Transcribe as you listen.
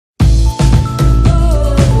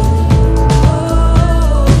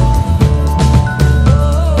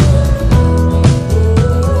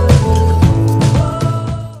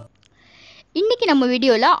நம்ம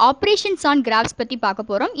வீடியோல operations on graphs பத்தி பார்க்க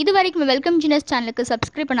போறோம். இதுவரைக்கும் வெல்கம் ஜீனஸ் சேனலுக்கு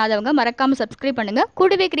சப்ஸ்கிரைப் பண்ணாதவங்க மறக்காம சப்ஸ்கிரைப் பண்ணுங்க.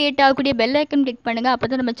 கூடவே கிரியேட் ஆகக்கூடிய பெல் ஐக்கன் கிளிக் பண்ணுங்க.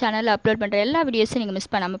 அப்பதான் நம்ம சேனல்ல அப்லோட் பண்ற எல்லா வீடியோஸையும் நீங்க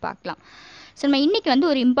மிஸ் பண்ணாம பார்க்கலாம். ஸோ நம்ம இன்னைக்கு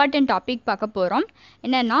ஒரு இம்பார்ட்டன்ட் டாபிக் பார்க்க போறோம்.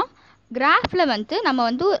 என்னன்னா கிராஃப்ல நம்ம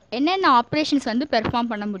என்னென்ன ஆப்ரேஷன்ஸ் பெர்ஃபார்ம்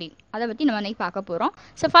பண்ண முடியும் அதை பற்றி நம்ம இன்னைக்கு பார்க்க போகிறோம்.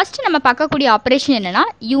 ஸோ ஃபஸ்ட்டு நம்ம பார்க்கக்கூடிய ஆப்ரேஷன் என்னென்னா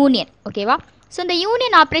யூனியன். ஓகேவா? ஸோ இந்த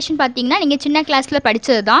யூனியன் ஆப்ரேஷன் பார்த்தீங்கன்னா நீங்கள் சின்ன கிளாஸில்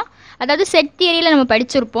படித்தது தான். அதாவது செட் தியரியில் நம்ம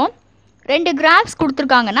படிச்சிருப்போம். ரெண்டு கிராஃப்ஸ்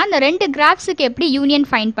கொடுத்துருக்காங்கன்னா அந்த ரெண்டு கிராஃப்ஸுக்கு எப்படி யூனியன்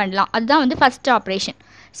ஃபைண்ட் பண்ணலாம் அதுதான் ஃபஸ்ட் ஆப்ரேஷன்.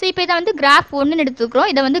 ஸோ இப்போ இதை கிராஃப் 1ன்னு எடுத்துக்கிறோம்,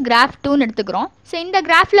 இதை கிராஃப் 2ன்னு எடுத்துக்கிறோம். ஸோ இந்த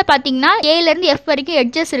கிராஃபில் பார்த்தீங்கன்னா ஏலேருந்து எஃப் வரைக்கும்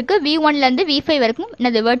எட்ஜஸ் இருக்குது, V1லேருந்து V5 வரைக்கும்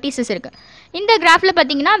என்னது வெர்டிசஸ் இருக்குது. இந்த கிராஃபில்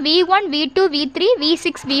பார்த்தீங்கன்னா V1, V2, V3,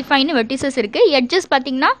 V6, V5ன்னு vertices இருக்குது. எட்ஜஸ்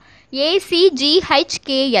பார்த்தீங்கன்னா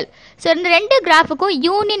ACGHKL. ஸோ இந்த ரெண்டு கிராஃபுக்கும்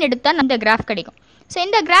யூனியன் எடுத்தால் இந்த கிராஃப் கிடைக்கும். ஸோ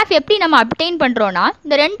இந்த கிராஃப் எப்படி நம்ம அப்டெயின் பண்ணுறோன்னா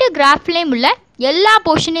இந்த ரெண்டு கிராஃப்லேயும் உள்ள எல்லா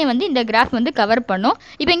போர்ஷனையும் இந்த கிராஃப் கவர் பண்ணும்.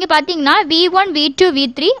 இப்போ இங்கே பார்த்தீங்கன்னா V1, V2,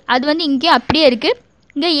 V3 அது இங்கே அப்படியே இருக்குது.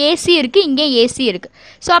 இங்கே ஏசி இருக்குது, இங்கே ஏசி இருக்குது.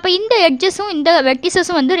 ஸோ அப்போ இந்த எட்ஜஸும் இந்த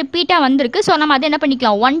வெர்டிசஸும் ரிப்பீட்டாக வந்திருக்கு. ஸோ நம்ம அதை என்ன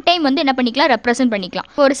பண்ணிக்கலாம், ஒன் டைம் என்ன பண்ணிக்கலாம், ரெப்ரசென்ட் பண்ணிக்கலாம்.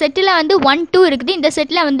 ஒரு செட்டில் 1, 2 இருக்குது, இந்த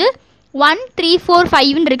செட்டில் 1, 3, 4,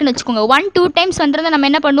 5ன்னு இருக்குன்னு வச்சுக்கோங்க. 1, 2 டைம்ஸ் வந்துருந்தா நம்ம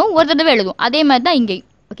என்ன பண்ணுவோம், ஒரு தடவை எழுதுவோம். அதே மாதிரி தான் இங்கேயும்.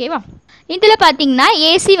 ஓகேவா? இதில் பார்த்தீங்கன்னா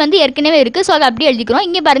ஏசி ஏற்கனவே இருக்குது. ஸோ அதை அப்படியே எழுதிக்கிறோம்.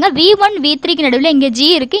 இங்கே பாருங்கள் V1, V3க்கு நடுவில் இங்கே G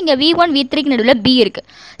இருக்குது, இங்கே V1, V3க்கு நடுவில் B இருக்குது.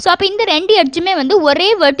 ஸோ அப்போ இந்த ரெண்டு எட்ஜுமே ஒரே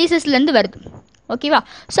வெர்டிசஸ்லேருந்து வருது. ஓகேவா?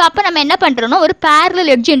 ஸோ அப்போ நம்ம என்ன பண்ணுறோன்னா ஒரு பேரலல்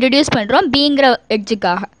எட்ஜ் இன்ட்ரடியூஸ் பண்ணுறோம் பிங்கிற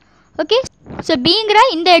எட்ஜுக்காக. ஓகே? ஸோ பிங்கிற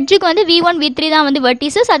இந்த எட்ஜுக்கு V1, V3 தான்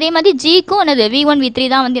வெர்டிசஸ். அதே மாதிரி ஜிக்கும் V1, V3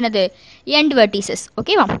 தான் என்னது எண்ட் வெர்டிசஸ்.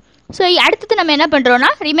 ஓகேவா? ஸோ அடுத்தது நம்ம என்ன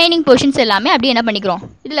பண்ணுறோன்னா ரிமைனிங் போர்ஷன்ஸ் எல்லாமே அப்படியே என்ன பண்ணிக்கிறோம்,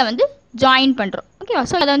 இதில் ஜாயின் பண்ணுறோம். ஓகேவா?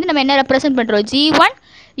 ஸோ அதை நம்ம என்ன ரெப்ரசென்ட் பண்ணுறோம், G1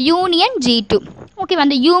 யூனியன் G2. ஓகேவா?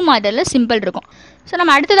 அந்த யூ மாடலில் சிம்பிள் இருக்கும். ஸோ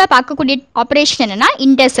நம்ம அடுத்ததாக பார்க்கக்கூடிய ஆப்ரேஷன் என்னென்னா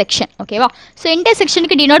இன்டர்செக்ஷன். ஓகேவா? ஸோ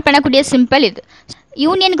இன்டர்செக்ஷனுக்கு டினோட் பண்ணக்கூடிய சிம்பிள் இது.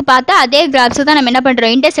 யூனியனுக்கு பார்த்தா அதே கிராஃப்ஸ் தான் நம்ம என்ன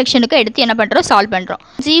பண்ணுறோம், இன்டர்செக்ஷனுக்கு எடுத்து என்ன பண்ணுறோம், சால்வ் பண்ணுறோம்.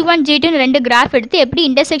 G1, G2 ரெண்டு கிராஃப் எடுத்து எப்படி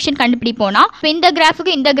இன்டர்செக்ஷன் கண்டுபிடிப்போம்னா இப்போ இந்த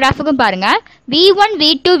கிராஃபுக்கும் இந்த கிராஃபுக்கும் பாருங்கள் V1,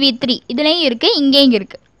 V2, V3 இதுலேயும் இருக்குது, இங்கேயும்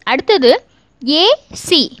இருக்குது. அடுத்தது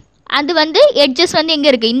AC அது எட்ஜஸ் எங்கே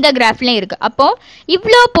இருக்குது, இந்த கிராஃப்லேயும் இருக்குது. அப்போது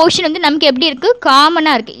இவ்வளோ போர்ஷன் நமக்கு எப்படி இருக்குது,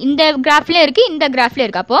 காமனாக இருக்குது. இந்த கிராஃப்லேயும் இருக்குது, இந்த கிராஃப்லேயும்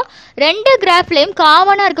இருக்குது. அப்போது ரெண்டு கிராஃப்லேயும்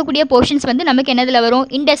காமனாக இருக்கக்கூடிய போர்ஷன்ஸ் நமக்கு என்னதில் வரும்,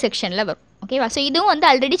 இன்டர்செக்ஷனில் வரும். ஓகேவா? ஸோ இதுவும்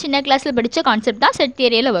ஆல்ரெடி சின்ன கிளாஸில் படித்த கான்செப்ட் தான், செட்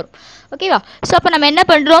தியரியில் வரும். ஓகேவா? ஸோ அப்போ நம்ம என்ன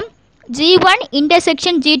பண்ணுறோம், G1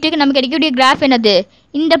 இன்டர்செக்ஷன் G2க்கு நமக்கு கிடைக்கக்கூடிய கிராஃப் என்னது,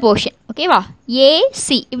 இந்த போர்ஷன். ஓகேவா? AC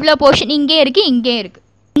இவ்வளோ போர்ஷன் இங்கே இருக்குது, இங்கே இருக்குது.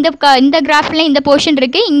 இந்த கிராஃப்ல இந்த போர்ஷன்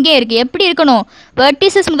இருக்கு, இங்கே இருக்கு. எப்படி இருக்கணும்,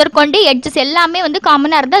 வெர்டிசஸ் முதற்கொண்டு எட்ஜஸ் எல்லாமே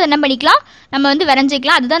காமனா இருந்தா அதை என்ன பண்ணிக்கலாம், நம்ம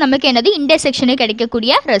வரைஞ்சிக்கலாம். அதுதான் நமக்கு என்னது இன்டர்செக்ஷனுக்கு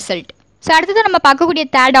கிடைக்கக்கூடிய ரிசல்ட். ஸோ அடுத்தது நம்ம பார்க்கக்கூடிய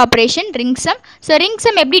தேர்ட் ஆப்ரேஷன் ரிங்சம். ஸோ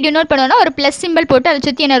ரிங்சம் எப்படி டினோட் பண்ணுவோம்னா ஒரு ப்ளஸ் சிம்பிள் போட்டு அதை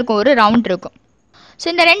சுற்றி என்ன இருக்கும், ஒரு ரவுண்ட் இருக்கும். ஸோ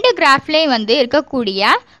இந்த ரெண்டு கிராஃப்லேயும்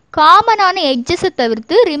இருக்கக்கூடிய காமனான எட்ஜஸை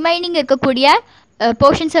தவிர்த்து ரிமைனிங் இருக்கக்கூடிய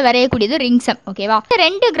போர்ஷன்ஸை வரையக்கூடியது ரிங்சம். ஓகேவா?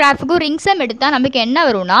 ரெண்டு கிராஃபுக்கும் ரிங்சம் எடுத்தால் நமக்கு என்ன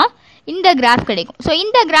வரும்னா இந்த கிராஃப் கிடைக்கும். ஸோ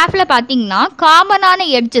இந்த கிராஃபில் பார்த்தீங்கன்னா காமனான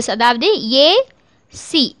எட்ஜஸ் அதாவது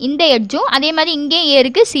AC இந்த எட்ஜும் அதே மாதிரி இங்கே A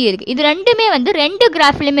இருக்குது, C இருக்குது. இது ரெண்டுமே ரெண்டு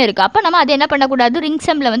கிராஃப்லையுமே இருக்குது. அப்போ நம்ம அதை என்ன பண்ணக்கூடாது,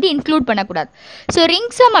 ரிங்சமில் இன்க்ளூட் பண்ணக்கூடாது. ஸோ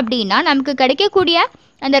ரிங்சம் அப்படின்னா நமக்கு கிடைக்கக்கூடிய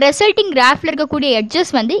அந்த ரிசல்ட்டிங் கிராஃபில் இருக்கக்கூடிய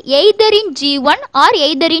எட்ஜஸ் எய்தர் இன் G1 ஆர்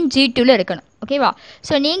எய்தர் இன் G2ல இருக்கணும். ஓகேவா?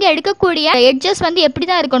 ஸோ நீங்கள் எடுக்கக்கூடிய எட்ஜஸ் எப்படி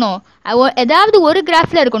தான் இருக்கணும், ஏதாவது ஒரு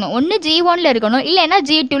கிராஃபில் இருக்கணும். ஒன்று G1ல இருக்கணும், இல்லைன்னா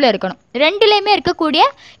G2ல இருக்கணும். ரெண்டுலேயுமே இருக்கக்கூடிய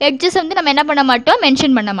எட்ஜஸ் நம்ம என்ன பண்ண மாட்டோம்,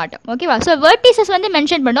 மென்ஷன் பண்ண மாட்டோம். ஓகேவா? ஸோ வெர்டிசஸ்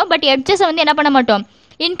மென்ஷன் பண்ணோம், பட் எட்ஜஸ் என்ன பண்ண மாட்டோம்,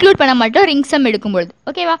 இன்க்ளூட் பண்ண மாட்டோம் ரிங்சம் எடுக்கும்பொழுது.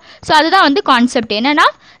 ஓகேவா? ஸோ அதுதான் கான்செப்ட். என்னன்னா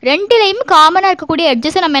ரெண்டுலேயும் காமனாக இருக்கக்கூடிய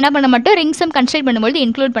எட்ஜஸை நம்ம என்ன பண்ண மாட்டோம், ரிங்சம் கன்ஸ்ட்ரக்ட் பண்ணும்போது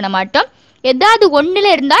இன்க்ளூட் பண்ண மாட்டோம். ஏதாவது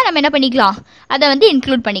ஒன்றில் இருந்தால் நம்ம என்ன பண்ணிக்கலாம், அதை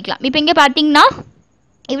இன்க்ளூட் பண்ணிக்கலாம். இப்போ இங்கே பார்த்தீங்கன்னா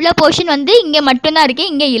இவ்வளோ போர்ஷன் இங்கே மட்டும்தான் இருக்குது,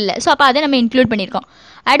 இங்கே இல்லை. ஸோ அப்போ அதை நம்ம இன்க்ளூட் பண்ணியிருக்கோம்.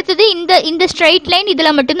 அடுத்தது இந்த ஸ்ட்ரைட் லைன்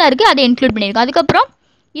இதில் மட்டும்தான் இருக்குது, அதை இன்க்ளூட் பண்ணியிருக்கோம். அதுக்கப்புறம்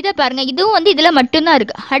இதை பாருங்கள், இதுவும் இதில் மட்டும்தான்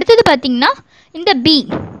இருக்குது. அடுத்தது பார்த்தீங்கன்னா இந்த B.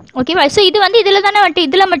 ஓகேவா? ஸோ இது இதில் தானே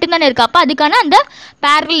இதில் மட்டும்தானே இருக்குது. அப்போ அதுக்கான அந்த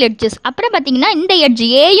பேரலல் எட்ஜஸ். அப்புறம் பார்த்தீங்கன்னா இந்த எட்ஜ்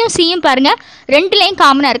ஏயும் சியும் பாருங்கள் ரெண்டுலேயும்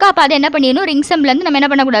காமனாக இருக்குது. அப்போ அதை என்ன பண்ணிடணும், ரிங்சம்லேருந்து நம்ம என்ன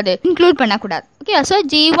பண்ணக்கூடாது, இன்க்ளூட் பண்ணக்கூடாது. ஓகேவா? So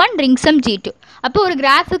G1 ரிங்சம் G2. அப்போ ஒரு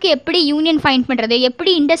கிராஃபுக்கு எப்படி யூனியன் ஃபைண்ட் பண்ணுறது,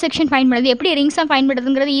 எப்படி இன்டர்செக்ஷன் ஃபைண்ட் பண்ணுறது, எப்படி ரிங்சம் ஃபைண்ட்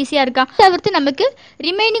பண்ணுறதுங்கிறது ஈஸியாக இருக்கா. தவிர்த்து நமக்கு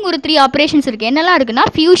ரிமைனிங் ஒரு 3 ஆப்ரேஷன்ஸ் இருக்குது. என்னெல்லாம் இருக்குன்னா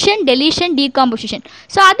ஃபியூஷன், டெலிஷன், டீகாம்போசிஷன்.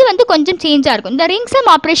 ஸோ அது கொஞ்சம் சேஞ்சாக இருக்கும். இந்த ரிங்சம்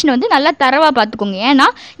ஆப்ரேஷன் நல்லா தரவாக பார்த்துக்கோங்க. ஏன்னா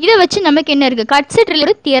இதை வச்சு நமக்கு என்ன இருக்குது, கட் செட்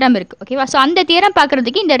ரிலேட்டட் தியரம் இருக்குது. ஓகேவா? ஸோ அந்த தியரம்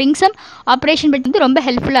பார்க்குறதுக்கு இந்த ரிங்சம் ஆப்ரேஷன் பற்றி ரொம்ப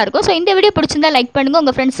ஹெல்ப்ஃபுல்லாக இருக்கும். ஸோ இந்த வீடியோ பிடிச்சிருந்தா லைக் பண்ணுங்கள்,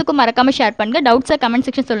 உங்கள் ஃப்ரெண்ட்ஸுக்கும் மறக்காமல் ஷேர் பண்ணுங்கள். டவுட்ஸை கமெண்ட்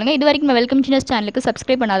செக்ஷன் சொல்லுங்கள். இது வரைக்கும் வெல்கம் ஜீனஸ் சேனலுக்கு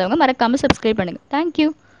சப்ஸ்கிரைப் பண்ணாதவங்க மறக்காமல் சப்ஸ்கிரைப் பண்ணுங்கள். தேங்க்யூ.